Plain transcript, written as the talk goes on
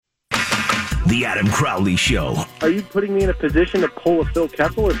The Adam Crowley Show. Are you putting me in a position to pull a Phil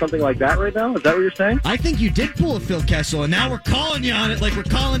Kessel or something like that right now? Is that what you're saying? I think you did pull a Phil Kessel, and now we're calling you on it like we're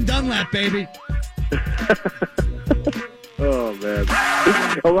calling Dunlap, baby. Oh, man.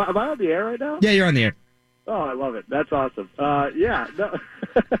 Am I on the air right now? Yeah, you're on the air. Oh, I love it. That's awesome. Yeah. No.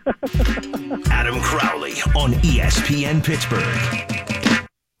 Adam Crowley on ESPN Pittsburgh.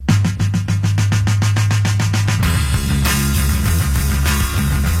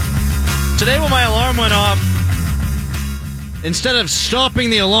 Today when my alarm went off, instead of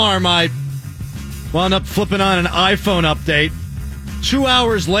stopping the alarm, I wound up flipping on an iPhone update. 2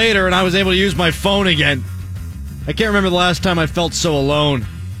 hours later, and I was able to use my phone again. I can't remember the last time I felt so alone,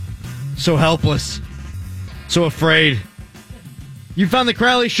 so helpless, so afraid. You found the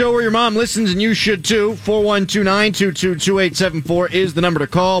Crowley Show where your mom listens, and you should too. 412-922-2874 is the number to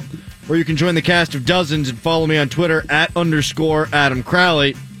call, or you can join the cast of dozens and follow me on Twitter @_Adam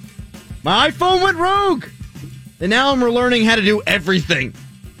Crowley. My iPhone went rogue, and now I'm relearning how to do everything.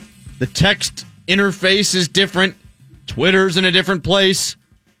 The text interface is different. Twitter's in a different place.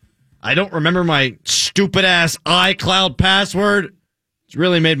 I don't remember my stupid-ass iCloud password. It's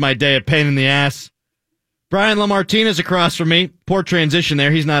really made my day a pain in the ass. Brian LaMartina's across from me. Poor transition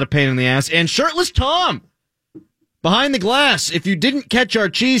there. He's not a pain in the ass. And Shirtless Tom, behind the glass. If you didn't catch our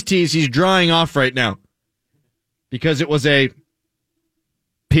cheese tease, he's drying off right now because it was a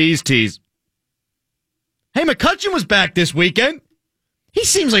peas tease. Hey, McCutchen was back this weekend. He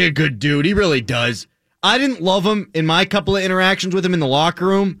seems like a good dude. He really does. I didn't love him in my couple of interactions with him in the locker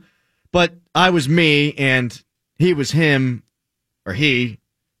room, but I was me, and he was him, or he,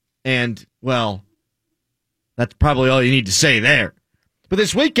 and, well, that's probably all you need to say there. But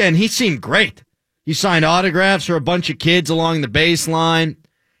this weekend, he seemed great. He signed autographs for a bunch of kids along the baseline.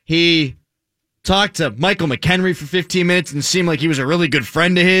 He talked to Michael McHenry for 15 minutes and seemed like he was a really good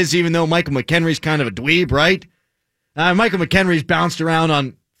friend of his, even though Michael McHenry's kind of a dweeb, right? Michael McHenry's bounced around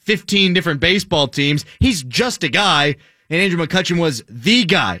on 15 different baseball teams. He's just a guy, and Andrew McCutchen was the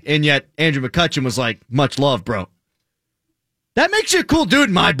guy, and yet Andrew McCutchen was like, much love, bro. That makes you a cool dude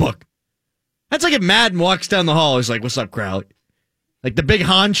in my book. That's like if Madden walks down the hall, he's like, what's up, Crowley? Like the big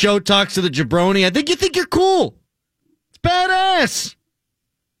honcho talks to the jabroni. I think you think you're cool. It's badass.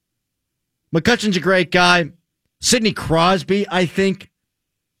 McCutchen's a great guy. Sidney Crosby, I think,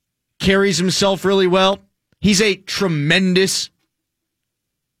 carries himself really well. He's a tremendous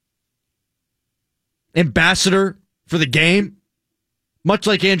ambassador for the game, much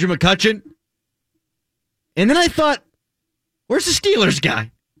like Andrew McCutchen. And then I thought, where's the Steelers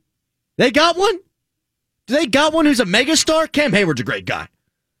guy? They got one? Do they got one who's a megastar? Cam Hayward's a great guy.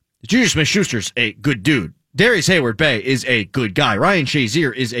 Juju Smith-Schuster's a good dude. Darius Hayward-Bay is a good guy. Ryan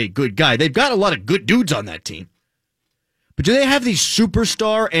Shazier is a good guy. They've got a lot of good dudes on that team. But do they have the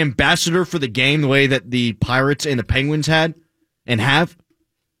superstar ambassador for the game the way that the Pirates and the Penguins had and have?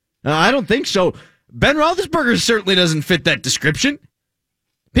 I don't think so. Ben Roethlisberger certainly doesn't fit that description.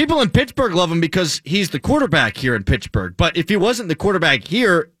 People in Pittsburgh love him because he's the quarterback here in Pittsburgh. But if he wasn't the quarterback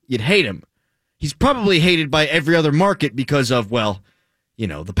here, you'd hate him. He's probably hated by every other market because of, well, you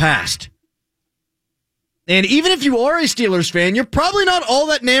know, the past. And even if you are a Steelers fan, you're probably not all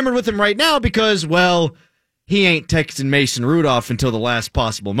that enamored with him right now because, well, he ain't texting Mason Rudolph until the last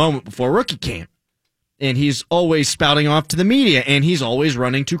possible moment before rookie camp. And he's always spouting off to the media, and he's always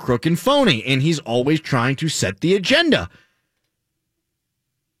running to crook and phony, and he's always trying to set the agenda.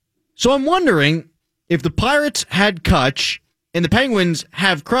 So I'm wondering, if the Pirates had Kutch and the Penguins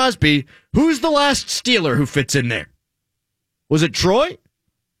have Crosby, who's the last Steeler who fits in there? Was it Troy?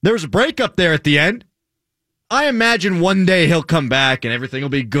 There was a breakup there at the end. I imagine one day he'll come back and everything will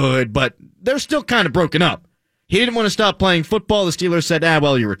be good, but they're still kind of broken up. He didn't want to stop playing football. The Steelers said,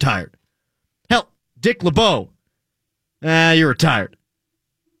 well, you're retired. Hell, Dick LeBeau, you're retired.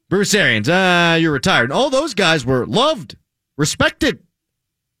 Bruce Arians, you're retired. And all those guys were loved, respected.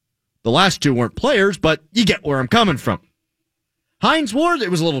 The last two weren't players, but you get where I'm coming from. Hines Ward,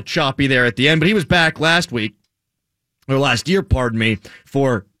 it was a little choppy there at the end, but he was back last year,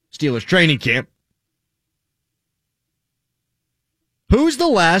 for Steelers training camp. Who's the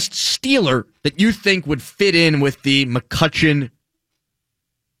last Steeler that you think would fit in with the McCutchen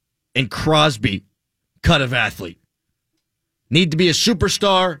and Crosby cut of athlete? Need to be a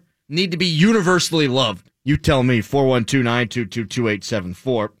superstar, need to be universally loved. You tell me,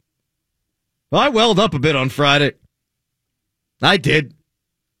 412-922-2874. Well, I welled up a bit on Friday. I did.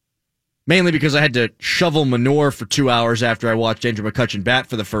 Mainly because I had to shovel manure for 2 hours after I watched Andrew McCutchen bat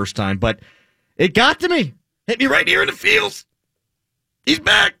for the first time. But it got to me. Hit me right here in the feels. He's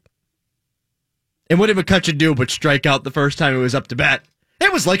back. And what did McCutchen do but strike out the first time he was up to bat?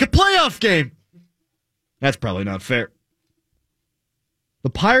 It was like a playoff game. That's probably not fair. The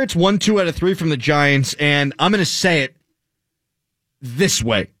Pirates won 2 out of 3 from the Giants, and I'm going to say it this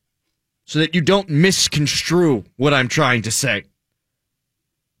way so that you don't misconstrue what I'm trying to say.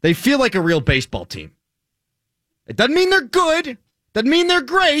 They feel like a real baseball team. It doesn't mean they're good, doesn't mean they're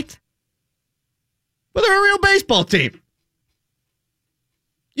great, but they're a real baseball team.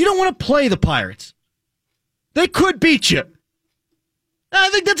 You don't want to play the Pirates. They could beat you. I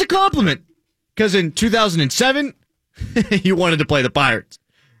think that's a compliment. Because in 2007, you wanted to play the Pirates.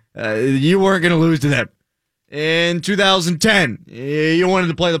 You weren't going to lose to them. In 2010, you wanted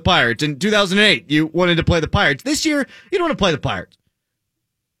to play the Pirates. In 2008, you wanted to play the Pirates. This year, you don't want to play the Pirates.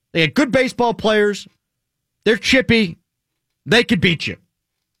 They got good baseball players. They're chippy. They could beat you.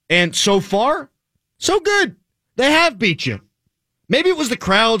 And so far, so good. They have beat you. Maybe it was the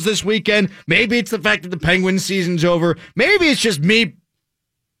crowds this weekend. Maybe it's the fact that the Penguins season's over. Maybe it's just me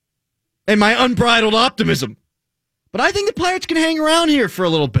and my unbridled optimism. But I think the Pirates can hang around here for a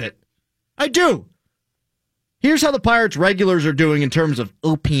little bit. I do. Here's how the Pirates regulars are doing in terms of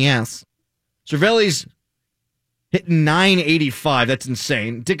OPS. Cervelli's hitting 985. That's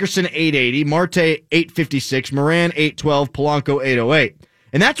insane. Dickerson, 880. Marte, 856. Moran, 812. Polanco, 808.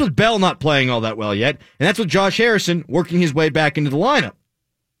 And that's with Bell not playing all that well yet. And that's with Josh Harrison working his way back into the lineup.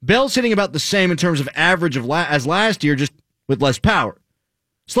 Bell's hitting about the same in terms of average as last year, just with less power.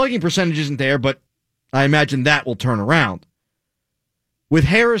 Slugging percentage isn't there, but I imagine that will turn around. With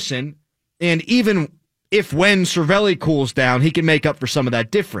Harrison, and even if when Cervelli cools down, he can make up for some of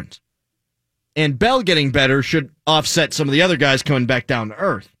that difference. And Bell getting better should offset some of the other guys coming back down to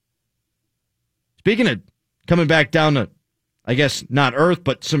earth. Speaking of coming back down to, I guess, not earth,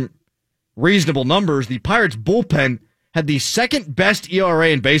 but some reasonable numbers, the Pirates bullpen had the second best ERA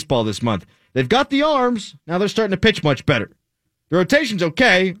in baseball this month. They've got the arms. Now they're starting to pitch much better. The rotation's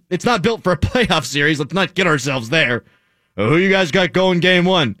okay. It's not built for a playoff series. Let's not get ourselves there. Who you guys got going game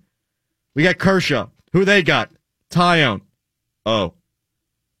one? We got Kershaw. Who they got? Taillon. Oh.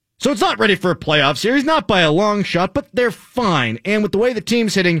 So it's not ready for a playoff series, not by a long shot, but they're fine. And with the way the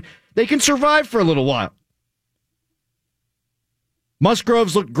team's hitting, they can survive for a little while.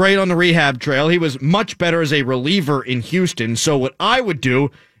 Musgrove's looked great on the rehab trail. He was much better as a reliever in Houston. So what I would do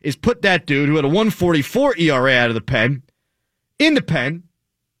is put that dude who had a 1.44 ERA out of the pen in the pen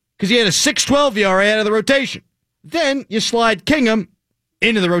because he had a 6.12 ERA out of the rotation. Then you slide Kingham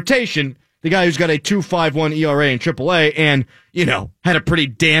into the rotation, the guy who's got a 2.51 ERA in AAA and, had a pretty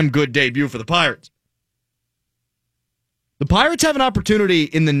damn good debut for the Pirates. The Pirates have an opportunity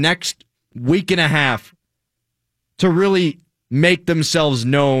in the next week and a half to really make themselves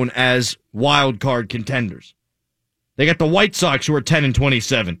known as wild card contenders. They got the White Sox who are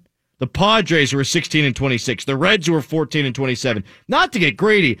 10-27, the Padres who are 16-26, the Reds who are 14-27. Not to get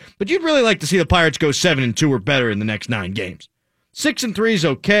greedy, but you'd really like to see the Pirates go 7-2 or better in the next 9 games. 6-3 is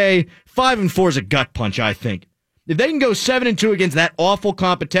okay. 5-4 is a gut punch, I think. If they can go 7-2 against that awful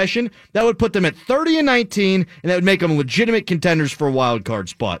competition, that would put them at 30-19, and that would make them legitimate contenders for a wild card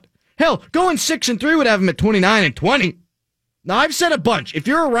spot. Hell, going 6-3 would have them at 29-20. Now, I've said a bunch. If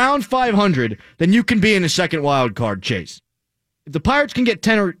you're around 500, then you can be in a second wild card chase. If the Pirates can get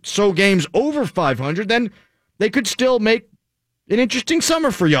 10 or so games over 500, then they could still make an interesting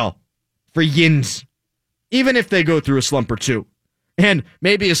summer for y'all. For yins. Even if they go through a slump or two. And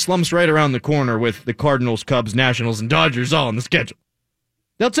maybe a slump's right around the corner with the Cardinals, Cubs, Nationals, and Dodgers all on the schedule.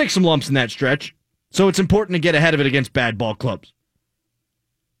 They'll take some lumps in that stretch, so it's important to get ahead of it against bad ball clubs.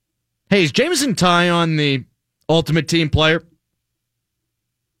 Hey, is Jameson Taillon the ultimate team player?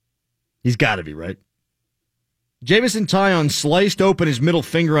 He's got to be, right? Jameson Taillon sliced open his middle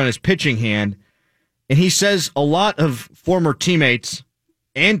finger on his pitching hand, and he says a lot of former teammates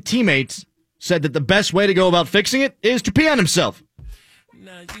and teammates said that the best way to go about fixing it is to pee on himself.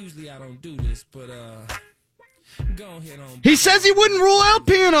 Nah, usually I don't do this, but go ahead on. He says he wouldn't rule out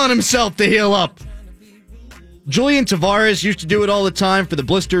peeing on himself to heal up. Julian Tavares used to do it all the time for the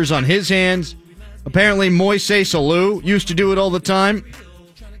blisters on his hands. Apparently Moises Alou used to do it all the time.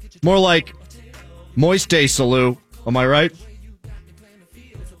 More like Moiste Salou, am I right?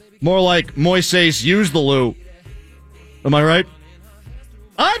 More like Moises use the loo. Am I right?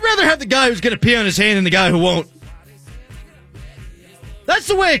 I'd rather have the guy who's going to pee on his hand than the guy who won't. That's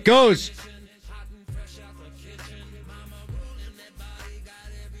the way it goes.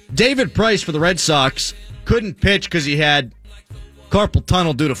 David Price for the Red Sox couldn't pitch because he had carpal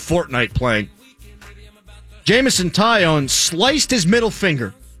tunnel due to Fortnite playing. Jameson Taillon sliced his middle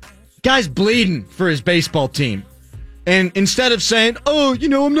finger. Guy's bleeding for his baseball team. And instead of saying, I'm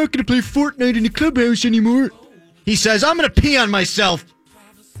not going to play Fortnite in the clubhouse anymore, he says, I'm going to pee on myself.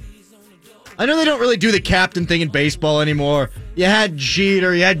 I know they don't really do the captain thing in baseball anymore. You had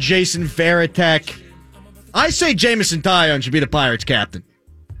Jeter, you had Jason Varitek. I say Jameson Taillon should be the Pirates captain.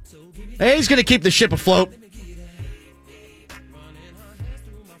 Hey, he's going to keep the ship afloat.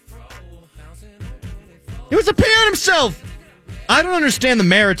 He was a peeing himself. I don't understand the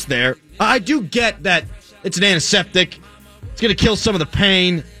merits there. I do get that it's an antiseptic. It's going to kill some of the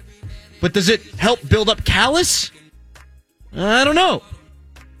pain. But does it help build up callus? I don't know.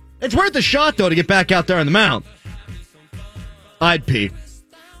 It's worth a shot, though, to get back out there on the mound. I'd pee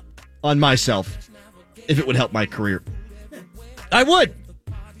on myself if it would help my career. I would.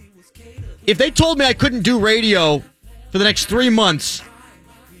 If they told me I couldn't do radio for the next 3 months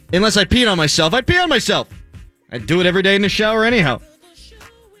unless I peed on myself, I'd pee on myself. I'd do it every day in the shower anyhow.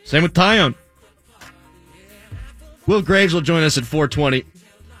 Same with Taillon. Will Graves will join us at 4:20.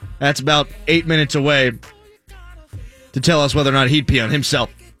 That's about 8 minutes away to tell us whether or not he'd pee on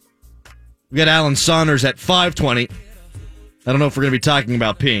himself. We got Alan Saunders at 5:20. I don't know if we're going to be talking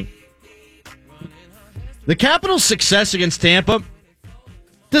about peeing. The Capitals' success against Tampa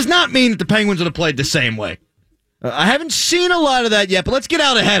does not mean that the Penguins would have played the same way. I haven't seen a lot of that yet, but let's get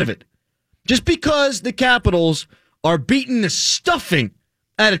out ahead of it. Just because the Capitals are beating the stuffing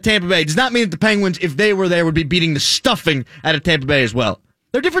out of Tampa Bay does not mean that the Penguins, if they were there, would be beating the stuffing out of Tampa Bay as well.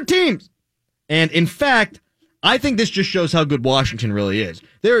 They're different teams. And in fact, I think this just shows how good Washington really is.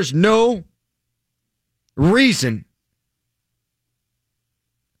 There is no reason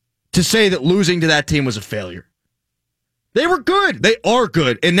to say that losing to that team was a failure. They were good. They are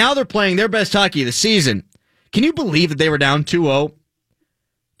good. And now they're playing their best hockey of the season. Can you believe that they were down 2-0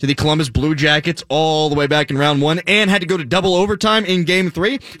 to the Columbus Blue Jackets all the way back in round 1 and had to go to double overtime in game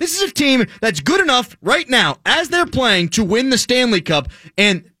 3? This is a team that's good enough right now as they're playing to win the Stanley Cup,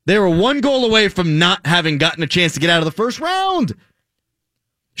 and they were 1 goal away from not having gotten a chance to get out of the first round.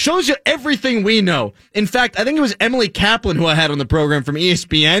 Shows you everything we know. In fact, I think it was Emily Kaplan who I had on the program from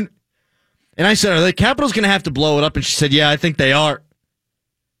ESPN. And I said, are the Capitals going to have to blow it up? And she said, yeah, I think they are.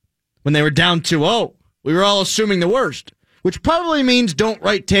 When they were down 2-0, we were all assuming the worst, which probably means don't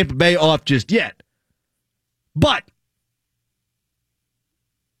write Tampa Bay off just yet. But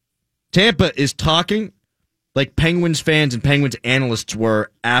Tampa is talking like Penguins fans and Penguins analysts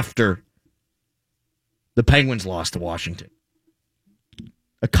were after the Penguins lost to Washington.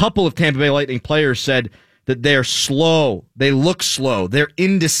 A couple of Tampa Bay Lightning players said that they're slow, they look slow, they're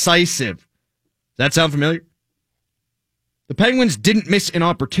indecisive. Does that sound familiar? The Penguins didn't miss an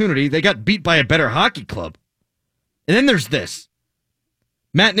opportunity. They got beat by a better hockey club. And then there's this.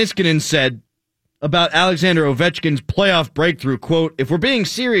 Matt Niskanen said about Alexander Ovechkin's playoff breakthrough, quote, if we're being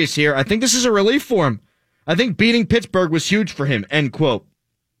serious here, I think this is a relief for him. I think beating Pittsburgh was huge for him, end quote.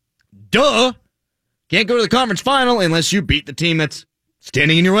 Duh! Can't go to the conference final unless you beat the team that's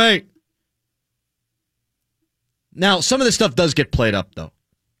standing in your way. Now, some of this stuff does get played up, though.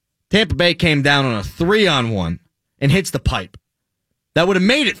 Tampa Bay came down on a 3-on-1 and hits the pipe. That would have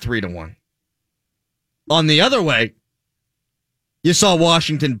made it 3-1. On the other way, you saw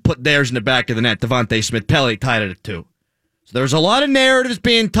Washington put theirs in the back of the net. Devontae Smith-Pelly tied it at 2. So there's a lot of narratives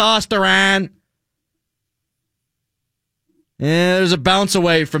being tossed around. And there's a bounce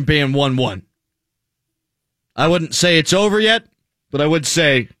away from being 1-1. I wouldn't say it's over yet, but I would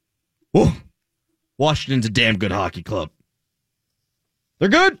say, whoa, Washington's a damn good hockey club. They're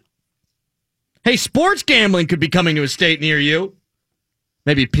good. Hey, sports gambling could be coming to a state near you.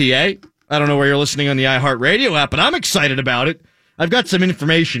 Maybe PA. I don't know where you're listening on the iHeartRadio app, but I'm excited about it. I've got some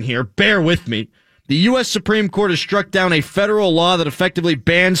information here. Bear with me. The U.S. Supreme Court has struck down a federal law that effectively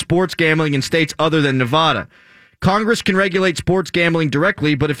bans sports gambling in states other than Nevada. Congress can regulate sports gambling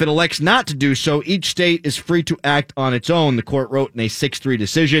directly, but if it elects not to do so, each state is free to act on its own, the court wrote in a 6-3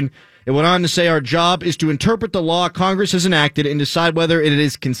 decision. It went on to say, our job is to interpret the law Congress has enacted and decide whether it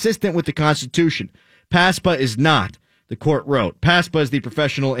is consistent with the Constitution. PASPA is not, the court wrote. PASPA is the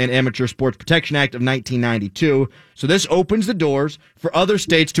Professional and Amateur Sports Protection Act of 1992. So this opens the doors for other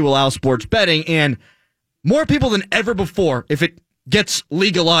states to allow sports betting, and more people than ever before, if it gets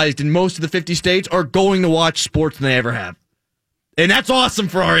legalized in most of the 50 states, are going to watch sports than they ever have. And that's awesome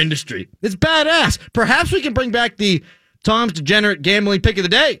for our industry. It's badass. Perhaps we can bring back the Tom's Degenerate Gambling Pick of the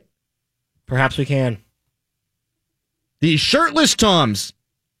Day. Perhaps we can. The shirtless Tom's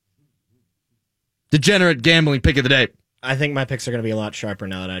Degenerate Gambling Pick of the Day. I think my picks are going to be a lot sharper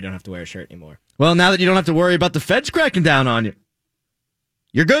now that I don't have to wear a shirt anymore. Well, now that you don't have to worry about the feds cracking down on you,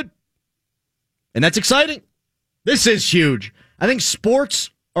 you're good. And that's exciting. This is huge. I think sports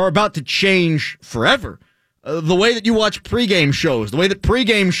are about to change forever. the way that you watch pregame shows, the way that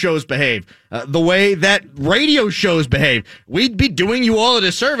pregame shows behave, the way that radio shows behave. We'd be doing you all a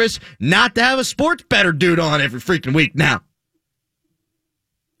disservice not to have a sports better dude on every freaking week now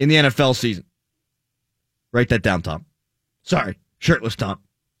in the NFL season. Write that down, Tom. Sorry, shirtless Tom.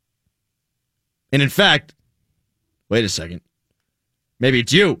 And in fact, wait a second. Maybe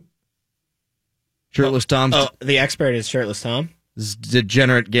it's you. Shirtless Tom's the expert is Shirtless Tom.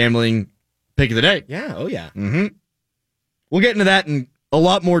 degenerate gambling pick of the day. Yeah, oh yeah. Mm-hmm. We'll get into that in a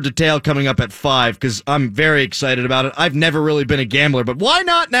lot more detail coming up at 5 because I'm very excited about it. I've never really been a gambler, but why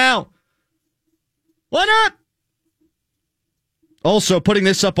not now? Why not? Also, putting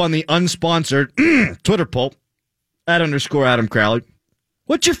this up on the unsponsored Twitter poll, @_ Adam Crowley.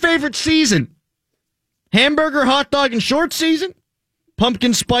 What's your favorite season? Hamburger, hot dog, and short season?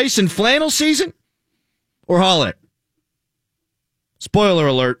 Pumpkin spice and flannel season? Or holiday? Spoiler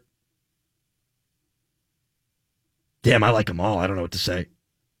alert. Damn, I like them all. I don't know what to say.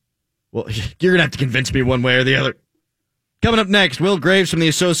 Well, you're going to have to convince me one way or the other. Coming up next, Will Graves from the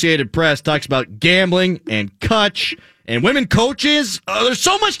Associated Press talks about gambling and Kutch and women coaches. There's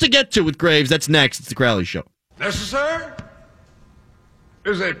so much to get to with Graves. That's next. It's the Crowley Show. Necessary?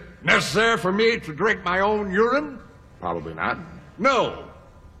 Is it necessary for me to drink my own urine? Probably not. No,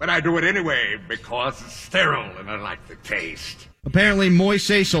 but I do it anyway because it's sterile and I like the taste. Apparently, Moise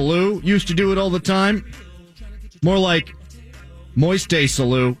Salou used to do it all the time. More like Moiste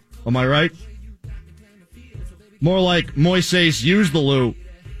Salou. Am I right? More like Moises use the loo.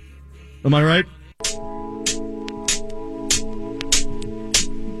 Am I right?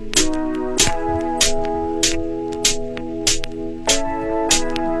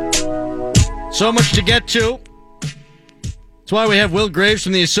 So much to get to. That's why we have Will Graves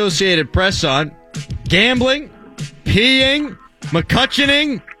from the Associated Press on. Gambling, peeing,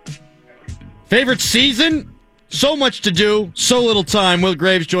 McCutcheoning, favorite season. So much to do, so little time. Will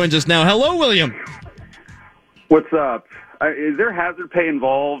Graves joins us now. Hello, William. What's up? Is there hazard pay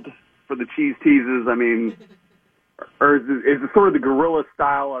involved for the cheese teases? I mean, or is it sort of the guerrilla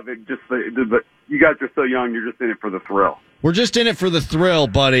style of it? Just but you guys are so young, you're just in it for the thrill. We're just in it for the thrill,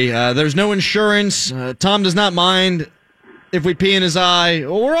 buddy. There's no insurance. Tom does not mind if we pee in his eye.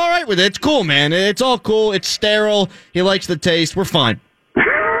 We're all right with it. It's cool, man. It's all cool. It's sterile. He likes the taste. We're fine.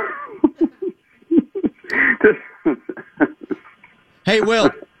 Hey, Will.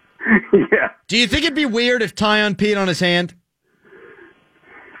 Yeah. Do you think it'd be weird if Tyon peed on his hand?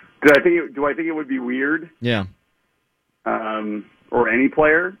 Do I think it would be weird? Yeah. Or any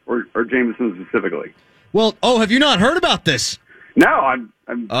player, or Jameson specifically? Well, have you not heard about this? No, I'm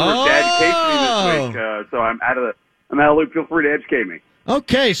sort of educating me this week, so I'm out of the loop. Feel free to educate me.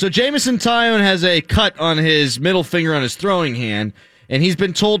 Okay, so Jameson Tyon has a cut on his middle finger on his throwing hand, and he's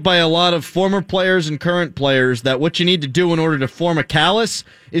been told by a lot of former players and current players that what you need to do in order to form a callus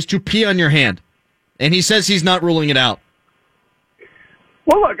is to pee on your hand. And he says he's not ruling it out.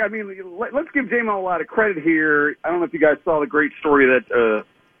 Well, look, I mean, let's give J-Mo a lot of credit here. I don't know if you guys saw the great story that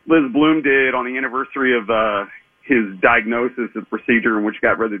Liz Bloom did on the anniversary of his diagnosis of procedure in which he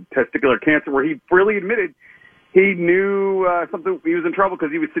got rid of testicular cancer, where he freely admitted he knew something. He was in trouble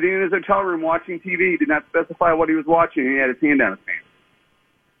because he was sitting in his hotel room watching TV. He did not specify what he was watching, and he had his hand down his pants.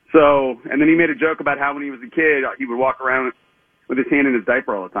 So, and then he made a joke about how when he was a kid, he would walk around with his hand in his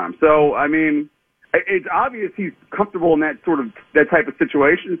diaper all the time. So, I mean, it's obvious he's comfortable in that type of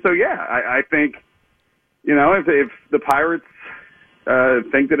situation. So, yeah, I think, you know, if the Pirates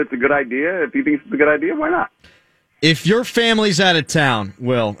think that it's a good idea, if he thinks it's a good idea, why not? If your family's out of town,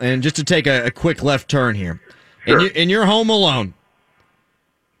 Will, and just to take a quick left turn here, sure. and you're home alone,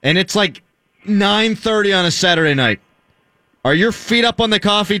 and it's like 9:30 on a Saturday night, are your feet up on the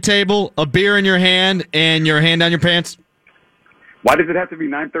coffee table, a beer in your hand, and your hand down your pants? Why does it have to be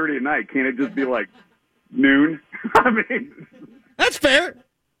 9:30 at night? Can't it just be like noon? I mean, that's fair.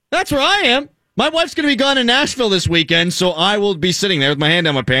 That's where I am. My wife's going to be gone in Nashville this weekend, so I will be sitting there with my hand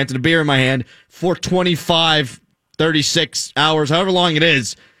down my pants and a beer in my hand for 25, 36 hours, however long it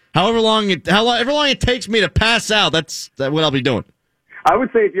is. However long it takes me to pass out, that's what I'll be doing. I would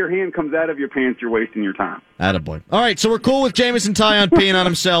say if your hand comes out of your pants, you're wasting your time. Attaboy. All right, so we're cool with Jameson Tyon peeing on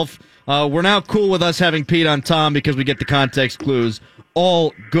himself. We're now cool with us having peed on Tom because we get the context clues.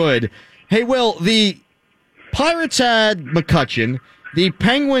 All good. Hey, Will, the Pirates had McCutcheon. The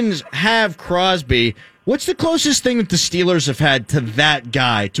Penguins have Crosby. What's the closest thing that the Steelers have had to that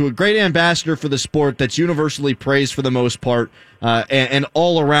guy, to a great ambassador for the sport that's universally praised for the most part and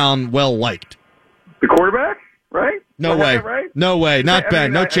all around well-liked? The quarterback, right? No way. Right? No way. Not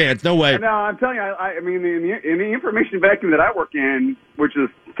Ben. No chance. No way. No, I'm telling you, I mean, in the information vacuum that I work in, which is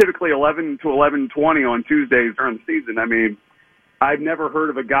typically 11 to 11:20 on Tuesdays during the season. I mean, I've never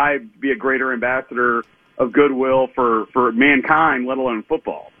heard of a guy be a greater ambassador of goodwill for mankind, let alone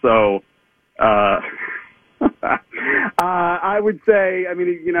football. So, I would say, I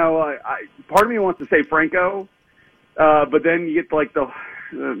mean, you know, part of me wants to say Franco, but then you get like the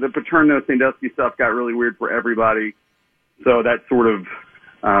Paterno Sandusky stuff got really weird for everybody. So that sort of,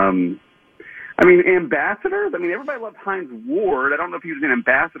 I mean, ambassadors? I mean, everybody loved Hines Ward. I don't know if he was an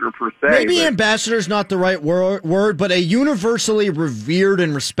ambassador per se. Maybe ambassador is not the right word, but a universally revered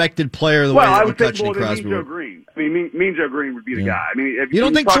and respected player the way that McCutchen and Crosby Mean Joe Green. I mean, Mean Joe Green would be the guy. I mean, if you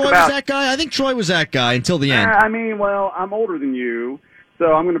don't think Troy was that guy? I think Troy was that guy until the end. I mean, well, I'm older than you,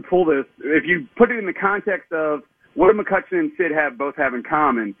 so I'm going to pull this. If you put it in the context of what do McCutchen and Sid both have in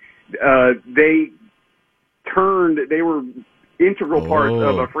common, they were integral parts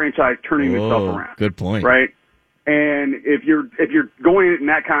of a franchise turning itself around. Good point. Right? And if you're going in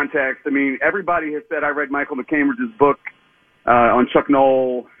that context, I mean, everybody has said, I read Michael McCambridge's book on Chuck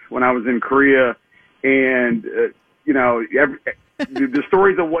Noll when I was in Korea, and you know, the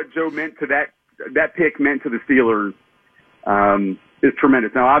stories of what Joe meant to that pick meant to the Steelers is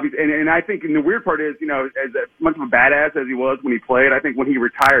tremendous. Now, obviously, and I think, and the weird part is, you know, as much of a badass as he was when he played, I think when he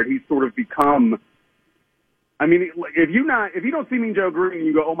retired, he's sort of become. I mean, if you don't see Mean Joe Green,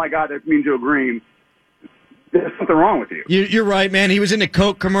 you go, oh my God, that's Mean Joe Green. There's something wrong with you. You're right, man. He was in a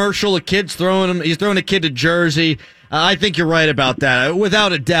Coke commercial. He's throwing a kid to Jersey. I think you're right about that,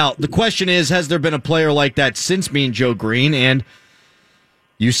 without a doubt. The question is, has there been a player like that since Mean Joe Green? And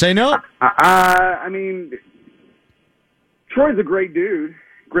you say no. I mean, Troy's a great dude,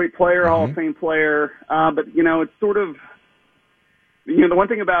 great player, Hall of Fame player. But you know, it's sort of, you know, the one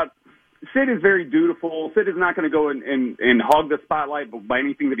thing about Sid is very dutiful. Sid is not going to go and hog the spotlight by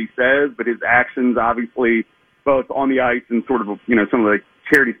anything that he says, but his actions, obviously, both on the ice and sort of, you know, some of the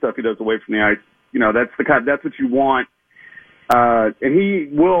charity stuff he does away from the ice. You know, that's what you want. And he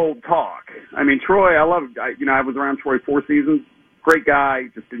will talk. I mean, Troy, I was around Troy 4 seasons. Great guy,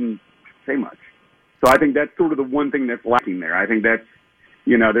 just didn't say much. So I think that's sort of the one thing that's lacking there. I think that's,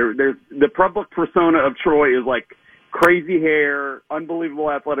 you know, there's the public persona of Troy is like, crazy hair, unbelievable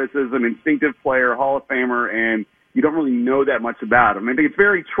athleticism, instinctive player, Hall of Famer, and you don't really know that much about him. I think it's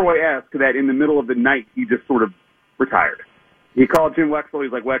very Troy-esque that in the middle of the night he just sort of retired. He called Jim Wexell.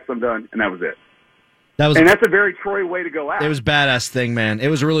 He's like, Wex, I'm done, and that was it. And that's a very Troy way to go out. It was a badass thing, man. It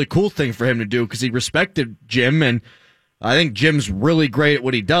was a really cool thing for him to do because he respected Jim, and I think Jim's really great at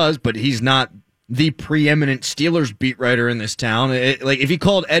what he does, but he's not the preeminent Steelers beat writer in this town. Like if he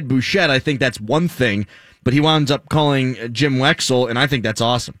called Ed Bouchette, I think that's one thing. But he winds up calling Jim Wexell, and I think that's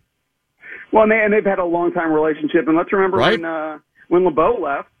awesome. Well, and they've had a long-time relationship. And let's remember when LeBeau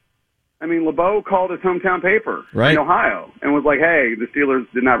left, I mean, LeBeau called his hometown paper in Ohio and was like, hey, the Steelers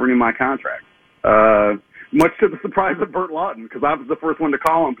did not renew my contract. Much to the surprise of Burt Lawton, because I was the first one to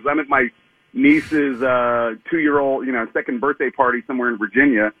call him, because I'm at my niece's 2-year-old, you know, second birthday party somewhere in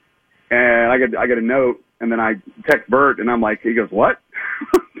Virginia, and I get a note, and then I text Burt, and I'm like, he goes, what?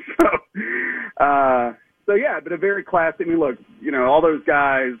 So yeah, but a very classic. I mean, look, you know, all those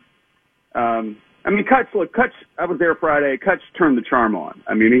guys. I mean, Kutch. I was there Friday. Kutch turned the charm on.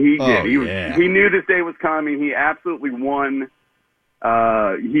 I mean, he did. He knew this day was coming. He absolutely won.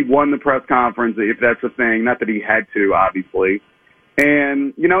 He won the press conference, if that's a thing. Not that he had to, obviously.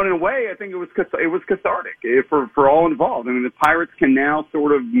 And you know, in a way, I think it was cathartic for all involved. I mean, the Pirates can now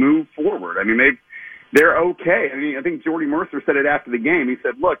sort of move forward. I mean, they're okay. I mean, I think Jordy Mercer said it after the game. He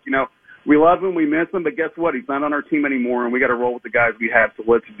said, look, you know, we love him, we miss him, but guess what? He's not on our team anymore, and we got to roll with the guys we have, so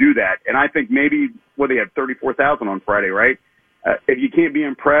let's do that. And I think maybe, they had 34,000 on Friday, right? If you can't be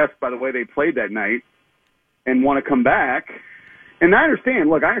impressed by the way they played that night and want to come back, and I understand,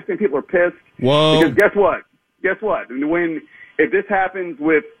 look, I understand people are pissed. Whoa. Because guess what? If this happens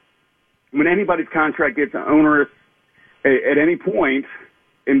when anybody's contract gets onerous at any point,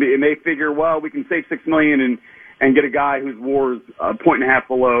 and they figure, well, we can save $6 million and get a guy whose WAR is a 1.5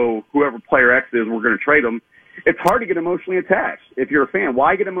 below whoever player X is, we're going to trade him. It's hard to get emotionally attached if you're a fan.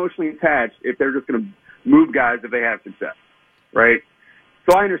 Why get emotionally attached if they're just going to move guys if they have success, right?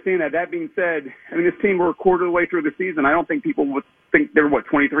 So I understand that. That being said, I mean, this team, we're a quarter of the way through the season. I don't think people would think they were,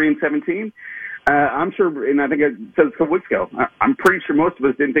 23-17? I'm sure, and I think I said this a couple weeks ago, I'm pretty sure most of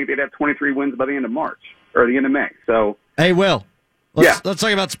us didn't think they'd have 23 wins by the end of March or the end of May. So, hey, Will, let's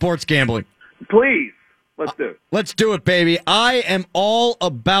talk about sports gambling. Please. Let's do it. Let's do it, baby. I am all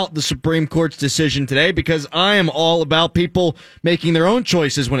about the Supreme Court's decision today because I am all about people making their own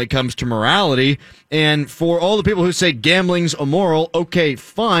choices when it comes to morality. And for all the people who say gambling's immoral, okay,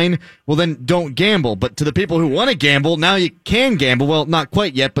 fine. Well, then don't gamble. But to the people who want to gamble, now you can gamble. Well, not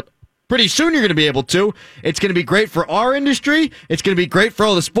quite yet, but pretty soon you're going to be able to. It's going to be great for our industry. It's going to be great for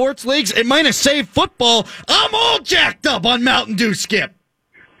all the sports leagues. It might have saved football. I'm all jacked up on Mountain Dew, Skip.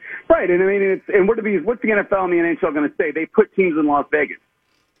 Right, and I mean, what's the NFL and the NHL going to say? They put teams in Las Vegas.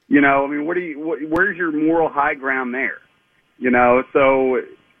 You know, I mean, where's your moral high ground there? You know, so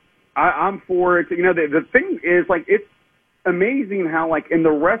I'm for it. You know, the thing is, like, it's amazing how, like, in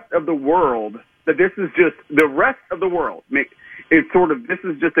the rest of the world, that this is just the rest of the world. It's sort of, this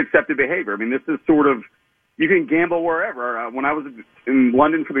is just accepted behavior. I mean, this is sort of, you can gamble wherever. When I was in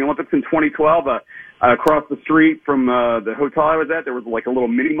London for the Olympics in 2012, across the street from the hotel I was at, there was like a little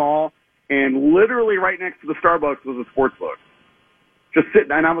mini mall, and literally right next to the Starbucks was a sports book. Just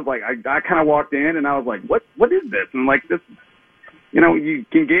sitting, and I was like, I kind of walked in, and I was like, what is this? And like, this, you know, you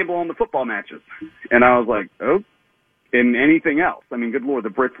can gamble on the football matches. And I was like, oh, and anything else. I mean, good Lord, the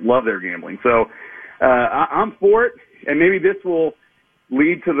Brits love their gambling. So I'm for it, and maybe this will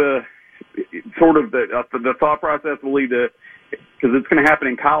lead to the sort of the thought process will lead to, because it's going to happen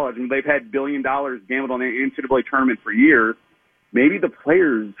in college, and they've had $1 billion gambled on the NCAA tournament for years. Maybe the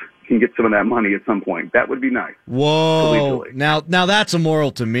players can get some of that money at some point. That would be nice. Whoa! Now that's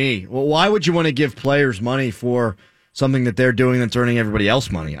immoral to me. Well, why would you want to give players money for something that they're doing that's earning everybody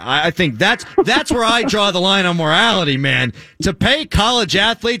else money? I think that's where I draw the line on morality, man. To pay college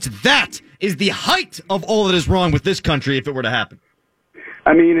athletes, that is the height of all that is wrong with this country if it were to happen.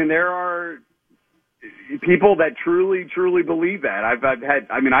 I mean, and there are people that truly, truly believe that. I've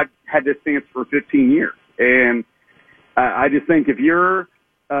had this stance for 15 years, and I just think if you're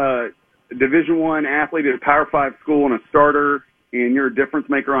a Division I athlete at a Power 5 school and a starter, and you're a difference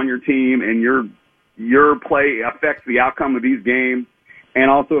maker on your team, and your play affects the outcome of these games, and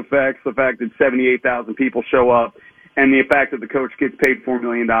also affects the fact that 78,000 people show up, and the fact that the coach gets paid $4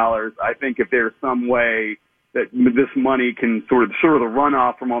 million, I think if there's some way that this money can sort of the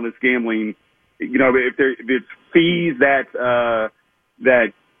runoff from all this gambling, you know, if it's fees that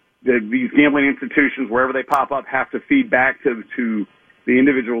these gambling institutions, wherever they pop up, have to feed back to the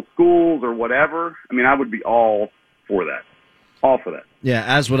individual schools or whatever. I mean, I would be all for that. All for that. Yeah,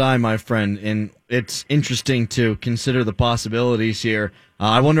 as would I, my friend. And it's interesting to consider the possibilities here.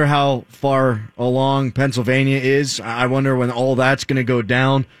 I wonder how far along Pennsylvania is. I wonder when all that's going to go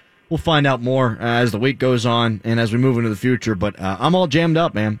down. We'll find out more as the week goes on and as we move into the future. But I'm all jammed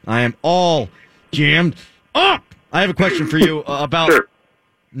up, man. I am all jammed up. I have a question for you about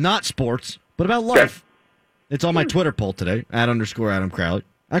not sports, but about life. It's on my Twitter poll today, @_Adam Crowley.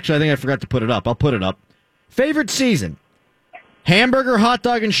 Actually, I think I forgot to put it up. I'll put it up. Favorite season? Hamburger, hot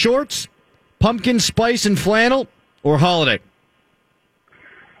dog, and shorts? Pumpkin spice and flannel? Or holiday?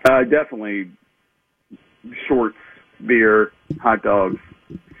 Definitely shorts, beer, hot dogs.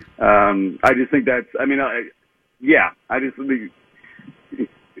 I just think that's, I mean,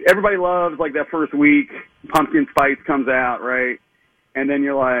 everybody loves like that first week, pumpkin spice comes out, right? And then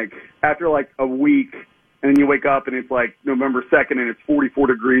you're like, after like a week, and then you wake up and it's like November 2nd and it's 44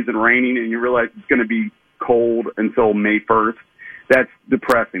 degrees and raining and you realize it's going to be cold until May 1st. That's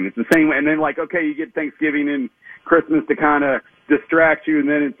depressing. It's the same way. And then like, okay, you get Thanksgiving and Christmas to kind of distract you. And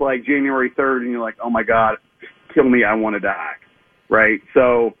then it's like January 3rd and you're like, oh my God, kill me. I want to die. Right.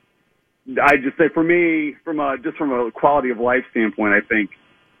 So I just say for me, from a quality of life standpoint, I think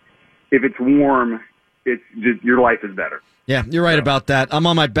if it's warm, it's just, your life is better. Yeah, you're right about that. I'm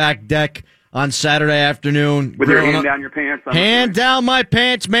on my back deck on Saturday afternoon. With your hand down your pants? Hand down my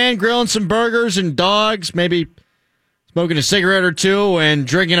pants, man, grilling some burgers and dogs, maybe smoking a cigarette or two and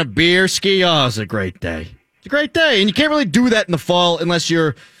drinking a beer. Ski. Oh, it's a great day. It's a great day. And you can't really do that in the fall unless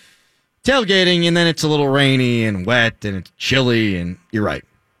you're tailgating and then it's a little rainy and wet and it's chilly and you're right.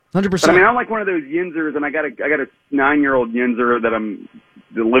 100%. But, I mean, I'm like one of those Yinzers, and I got a 9-year-old Yinzer that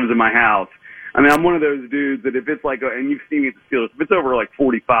lives in my house. I mean, I'm one of those dudes that if it's like, and you've seen me at the Steelers, if it's over like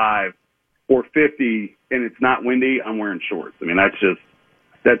 45 or 50 and it's not windy, I'm wearing shorts. I mean,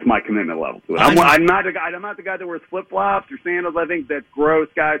 that's my commitment level to it. I'm not the guy that wears flip flops or sandals. I think that's gross,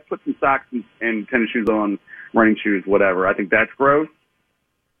 guys. Put some socks and tennis shoes on, running shoes, whatever. I think that's gross.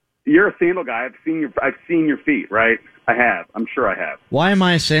 You're a sandal guy. I've seen your feet, right? I have. I'm sure I have. Why am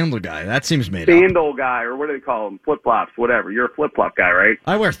I a sandal guy? That seems made up. Sandal guy, or what do they call them? Flip-flops, whatever. You're a flip-flop guy, right?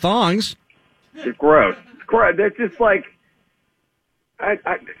 I wear thongs. It's gross. It's gross. That's just like, I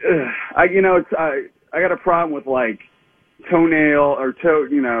got a problem with like, toenail or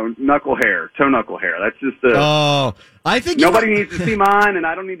knuckle hair, toe knuckle hair. That's just I think nobody needs to see mine, and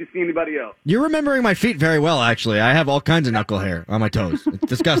I don't need to see anybody else. You're remembering my feet very well, actually. I have all kinds of knuckle hair on my toes. It's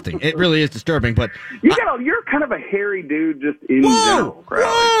disgusting. It really is disturbing, but You're kind of a hairy dude just in general, Crowley.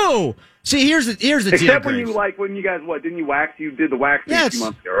 Whoa! See, here's the deal, Except Graves. when you guys, didn't you wax? You did the waxing a few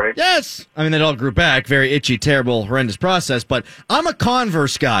months ago, right? Yes. I mean, that all grew back. Very itchy, terrible, horrendous process, but I'm a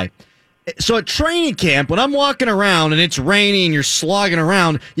Converse guy. So at training camp, when I'm walking around and it's rainy and you're slogging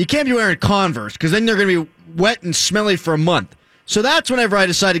around, you can't be wearing Converse because then they're going to be wet and smelly for a month. So that's whenever I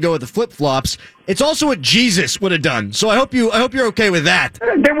decide to go with the flip-flops. It's also what Jesus would have done. So I hope you're okay with that.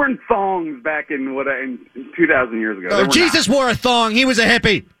 They were in thongs back in 2,000 years ago. Oh, Jesus wore a thong. He was a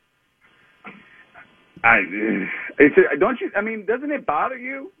hippie. Don't you? I mean, doesn't it bother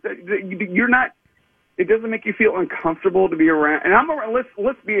you that you're not? It doesn't make you feel uncomfortable to be around. And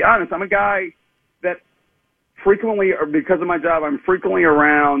let's be honest. I'm a guy that frequently, or because of my job, I'm frequently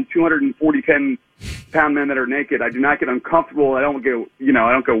around 240-pound men that are naked. I do not get uncomfortable. I don't go.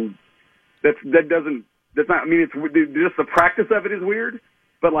 I don't go. That's not. I mean, it's just the practice of it is weird.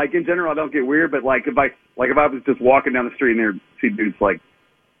 But like in general, I don't get weird. But if I was just walking down the street and there see dudes like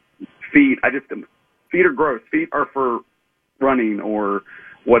feet, feet are gross. Feet are for running or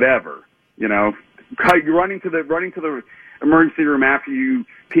whatever. Running to the emergency room after you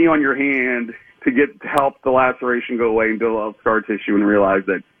pee on your hand to help the laceration go away and build up scar tissue and realize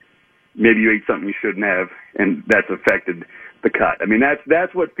that maybe you ate something you shouldn't have and that's affected the cut. I mean,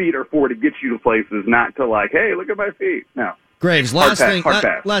 that's what feet are for, to get you to places, not to hey, look at my feet. No. Graves, last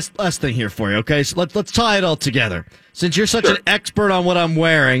thing here for you, okay? So let's tie it all together. Since you're such an expert on what I'm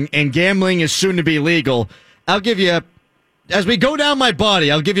wearing and gambling is soon to be legal, I'll give you, as we go down my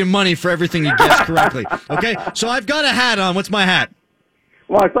body, I'll give you money for everything you guessed correctly. Okay? So I've got a hat on. What's my hat?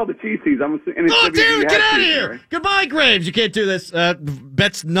 Well, I saw the cheese. Oh, dude, get out of here! Right? Goodbye, Graves. You can't do this.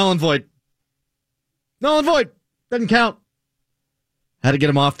 Bet's null and void. Null and void. Doesn't count. Had to get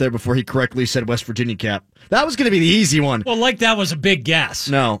him off there before he correctly said West Virginia cap. That was going to be the easy one. Well, that was a big guess.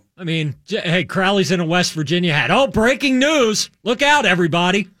 No. I mean, hey, Crowley's in a West Virginia hat. Oh, breaking news. Look out,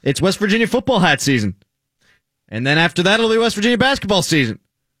 everybody. It's West Virginia football hat season. And then after that, it'll be West Virginia basketball season.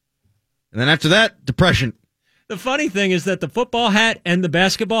 And then after that, depression. The funny thing is that the football hat and the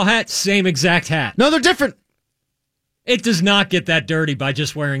basketball hat, same exact hat. No, they're different. It does not get that dirty by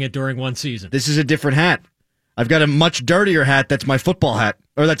just wearing it during one season. This is a different hat. I've got a much dirtier hat that's my football hat.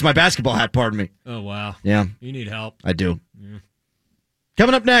 Or that's my basketball hat, pardon me. Oh, wow. Yeah. You need help. I do. Yeah.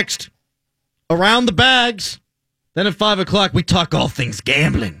 Coming up next, Around the Bags. Then at 5 o'clock, we talk all things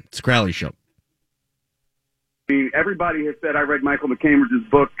gambling. It's a Crowley Show. I mean, everybody has said I read Michael McCambridge's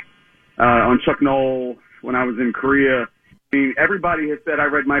book on Chuck Noll when I was in Korea. I mean, everybody has said I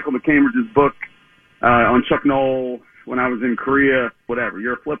read Michael McCambridge's book on Chuck Noll when I was in Korea. Whatever.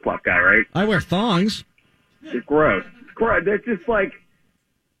 You're a flip-flop guy, right? I wear thongs. It's gross. It's gross. That's just like...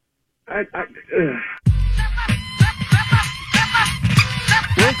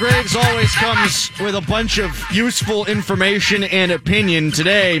 Will Graves always comes with a bunch of useful information and opinion.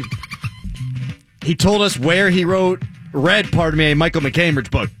 Today, he told us where he read a Michael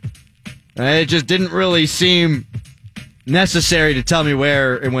McCambridge book. It just didn't really seem necessary to tell me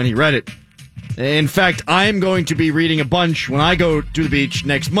where and when he read it. In fact, I am going to be reading a bunch when I go to the beach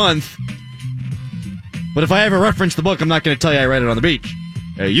next month. But if I ever reference the book, I'm not going to tell you I read it on the beach.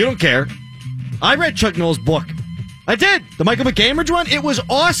 You don't care. I read Chuck Noll's book. I did. The Michael McCambridge one. It was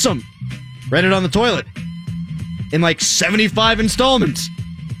awesome. Read it on the toilet. In 75 installments.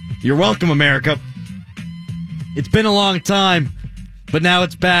 You're welcome, America. It's been a long time, but now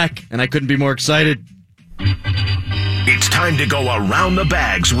it's back, and I couldn't be more excited. It's time to go around the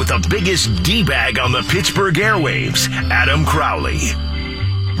bags with the biggest D-bag on the Pittsburgh airwaves, Adam Crowley.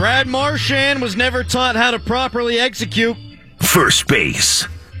 Brad Marchand was never taught how to properly execute First base.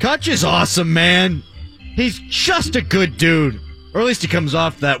 Kutch is awesome, man. He's just a good dude. Or at least he comes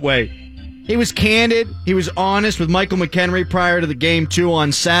off that way. He was candid. He was honest with Michael McHenry prior to the game 2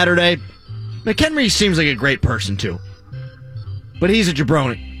 on Saturday. McHenry seems like a great person, too. But he's a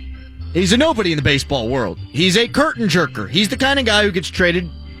jabroni. He's a nobody in the baseball world. He's a curtain jerker. He's the kind of guy who gets traded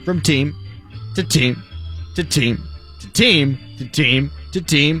from team to team to team to team to team to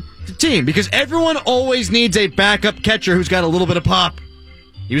team to team. Because everyone always needs a backup catcher who's got a little bit of pop.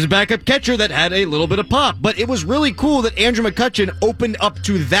 He was a backup catcher that had a little bit of pop. But it was really cool that Andrew McCutchen opened up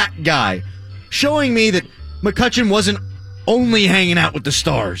to that guy, showing me that McCutchen wasn't only hanging out with the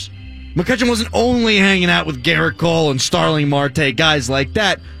stars. McCutchen wasn't only hanging out with Garrett Cole and Starling Marte, guys like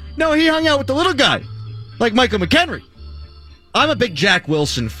that. No, he hung out with the little guy, like Michael McHenry. I'm a big Jack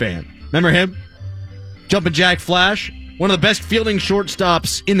Wilson fan. Remember him? Jumpin' Jack Flash? one of the best fielding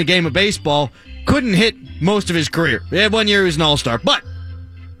shortstops in the game of baseball, couldn't hit most of his career. He had 1 year he was an all-star. But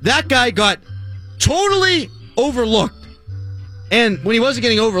that guy got totally overlooked. And when he wasn't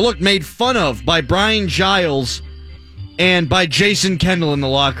getting overlooked, made fun of by Brian Giles and by Jason Kendall in the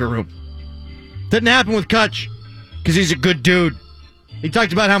locker room. Didn't happen with Kutch because he's a good dude. He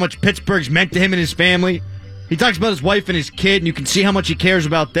talked about how much Pittsburgh's meant to him and his family. He talks about his wife and his kid, and you can see how much he cares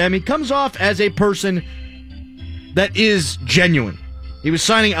about them. He comes off as a person that is genuine. He was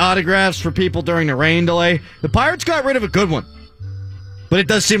signing autographs for people during the rain delay. The Pirates got rid of a good one, but it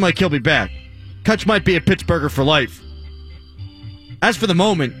does seem like he'll be back. Kutch might be a Pittsburgher for life. As for the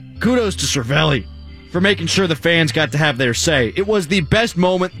moment, kudos to Cervelli for making sure the fans got to have their say. It was the best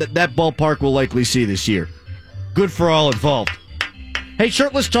moment that ballpark will likely see this year. Good for all involved. Hey,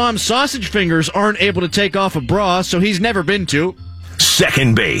 Shirtless Tom's sausage fingers aren't able to take off a bra, so he's never been to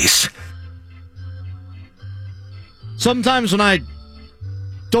second base. Sometimes when I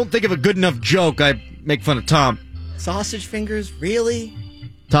don't think of a good enough joke, I make fun of Tom. Sausage fingers? Really?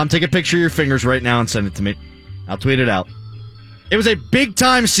 Tom, take a picture of your fingers right now and send it to me. I'll tweet it out. It was a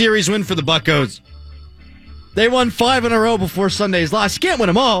big-time series win for the Buccos. They won 5 in a row before Sunday's loss. You can't win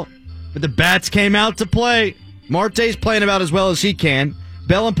them all, but the bats came out to play. Marte's playing about as well as he can.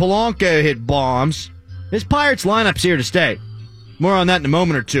 Bell and Polanco hit bombs. This Pirates lineup's here to stay. More on that in a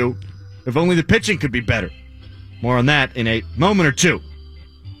moment or two. If only the pitching could be better. More on that in a moment or two.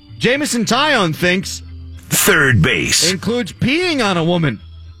 Jameson Taillon thinks third base includes peeing on a woman.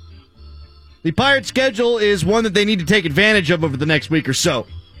 The Pirates' schedule is one that they need to take advantage of over the next week or so.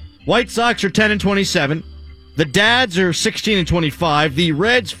 White Sox are 10-27. The Dads are 16-25. The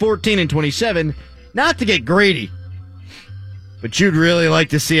Reds 14-27. Not to get greedy, but you'd really like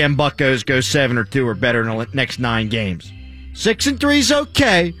to see them Buccos go 7-2 or better in the next 9 games. 6-3 is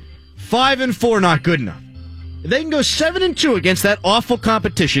okay. 5-4 not good enough. If they can go 7-2 against that awful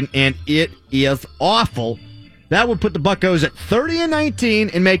competition, and it is awful, that would put the Buccos at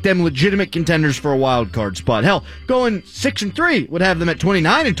 30-19 and make them legitimate contenders for a wild card spot. Hell, going 6-3 would have them at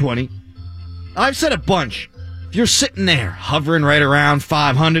 29-20. I've said a bunch. If you're sitting there hovering right around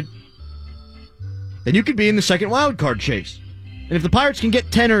 500. Then you could be in the second wild card chase. And if the Pirates can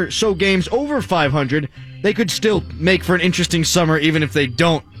get 10 or so games over 500, they could still make for an interesting summer even if they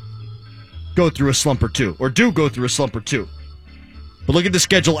don't go through a slump or two, or do go through a slump or two. But look at the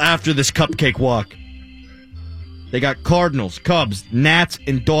schedule after this cupcake walk. They got Cardinals, Cubs, Nats,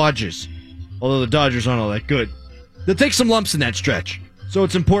 and Dodgers. Although the Dodgers aren't all that good. They'll take some lumps in that stretch, so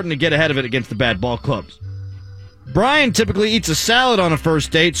it's important to get ahead of it against the bad ball clubs. Brian typically eats a salad on a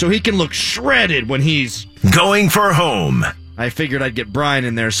first date so he can look shredded when he's going for home. I figured I'd get Brian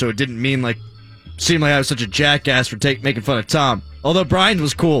in there so it didn't seem like I was such a jackass for making fun of Tom. Although Brian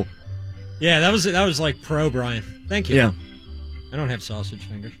was cool. Yeah, that was like pro Brian. Thank you. Yeah. I don't have sausage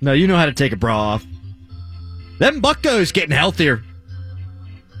fingers. No, you know how to take a bra off. Them Buccos getting healthier.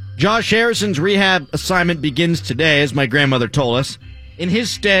 Josh Harrison's rehab assignment begins today, as my grandmother told us. In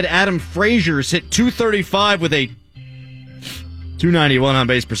his stead, Adam Frazier's hit .235 with a .291 on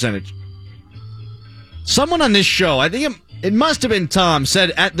base percentage. Someone on this show, I think it must have been Tom,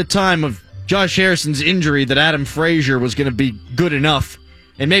 said at the time of Josh Harrison's injury that Adam Frazier was going to be good enough,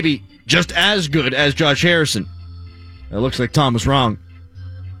 and maybe just as good as Josh Harrison. It looks like Tom was wrong.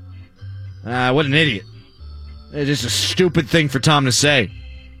 What an idiot. It's just a stupid thing for Tom to say.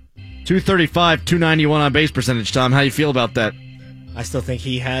 .235, .291 on base percentage, Tom. How you feel about that? I still think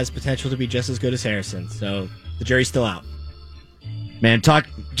he has potential to be just as good as Harrison, so the jury's still out. Man,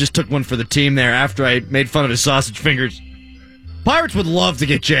 just took one for the team there after I made fun of his sausage fingers. Pirates would love to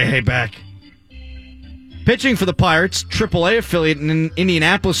get J.A. back. Pitching for the Pirates, AAA affiliate in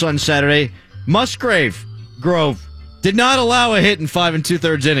Indianapolis on Saturday, Musgrove did not allow a hit in 5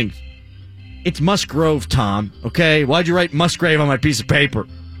 2/3 innings. It's Musgrove, Tom, okay? Why'd you write Musgrave on my piece of paper?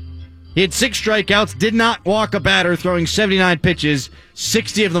 He had 6 strikeouts, did not walk a batter, throwing 79 pitches,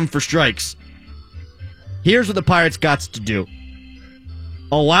 60 of them for strikes. Here's what the Pirates got to do.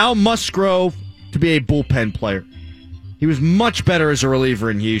 Allow Musgrove to be a bullpen player. He was much better as a reliever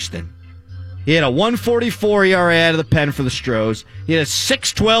in Houston. He had a 1.44 ERA out of the pen for the Stros. He had a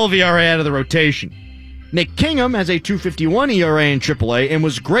 6.12 ERA out of the rotation. Nick Kingham has a 2.51 ERA in AAA and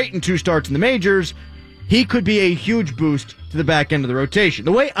was great in 2 starts in the majors. He could be a huge boost to the back end of the rotation.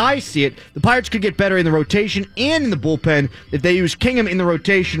 The way I see it, the Pirates could get better in the rotation and in the bullpen if they use Kingham in the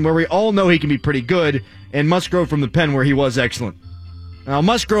rotation, where we all know he can be pretty good, and Musgrove from the pen, where he was excellent. Now,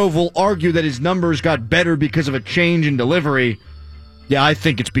 Musgrove will argue that his numbers got better because of a change in delivery. Yeah, I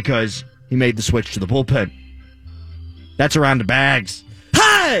think it's because he made the switch to the bullpen. That's around the bags.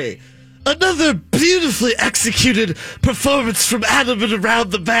 Hey! Another beautifully executed performance from Adam and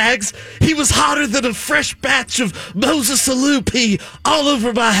Around the Bags. He was hotter than a fresh batch of Moses Alou pee all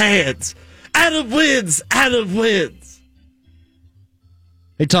over my hands. Adam wins. Adam wins.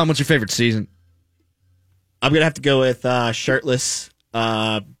 Hey, Tom, what's your favorite season? I'm going to have to go with shirtless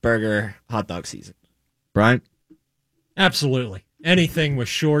burger hot dog season. Brian? Absolutely. Anything with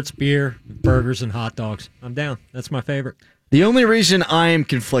shorts, beer, burgers, and hot dogs. I'm down. That's my favorite. The only reason I am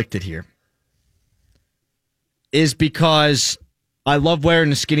conflicted here is because I love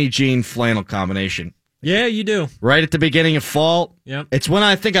wearing the skinny jean flannel combination. Yeah, you do. Right at the beginning of fall. Yep. It's when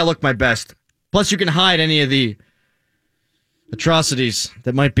I think I look my best. Plus, you can hide any of the atrocities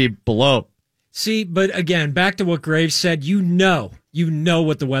that might be below. See, but again, back to what Graves said, you know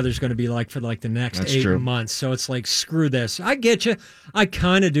what the weather's going to be like for like the next That's 8 true. months. So it's like, screw this. I get you. I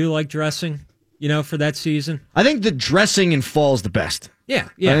kind of do like dressing, for that season. I think the dressing in fall is the best. Yeah.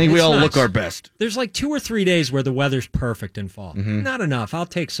 I think we it's all nice. look our best. There's like 2 or 3 days where the weather's perfect in fall. Mm-hmm. Not enough. I'll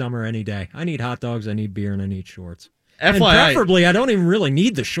take summer any day. I need hot dogs, I need beer, and I need shorts. FYI. And preferably, I don't even really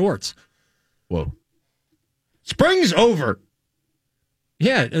need the shorts. Whoa. Spring's over.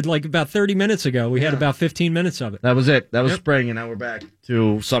 Yeah, like about 30 minutes ago, we had about 15 minutes of it. That was it. That was Yep. spring, and now we're back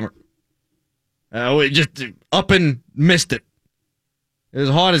to summer. We just up and missed it. It was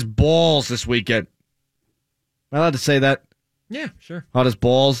hot as balls this weekend. Am I allowed to say that? Yeah, sure. Hot as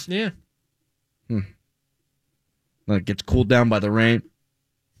balls. Yeah. Then it gets cooled down by the rain.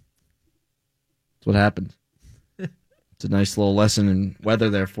 That's what happens. It's a nice little lesson in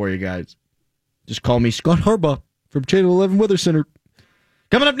weather there for you guys. Just call me Scott Harbaugh from Channel 11 Weather Center.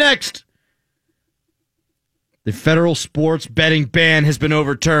 Coming up next, the federal sports betting ban has been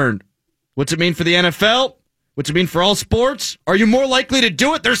overturned. What's it mean for the NFL? What's it mean for all sports? Are you more likely to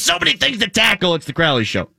do it? There's so many things to tackle. It's the Crowley Show.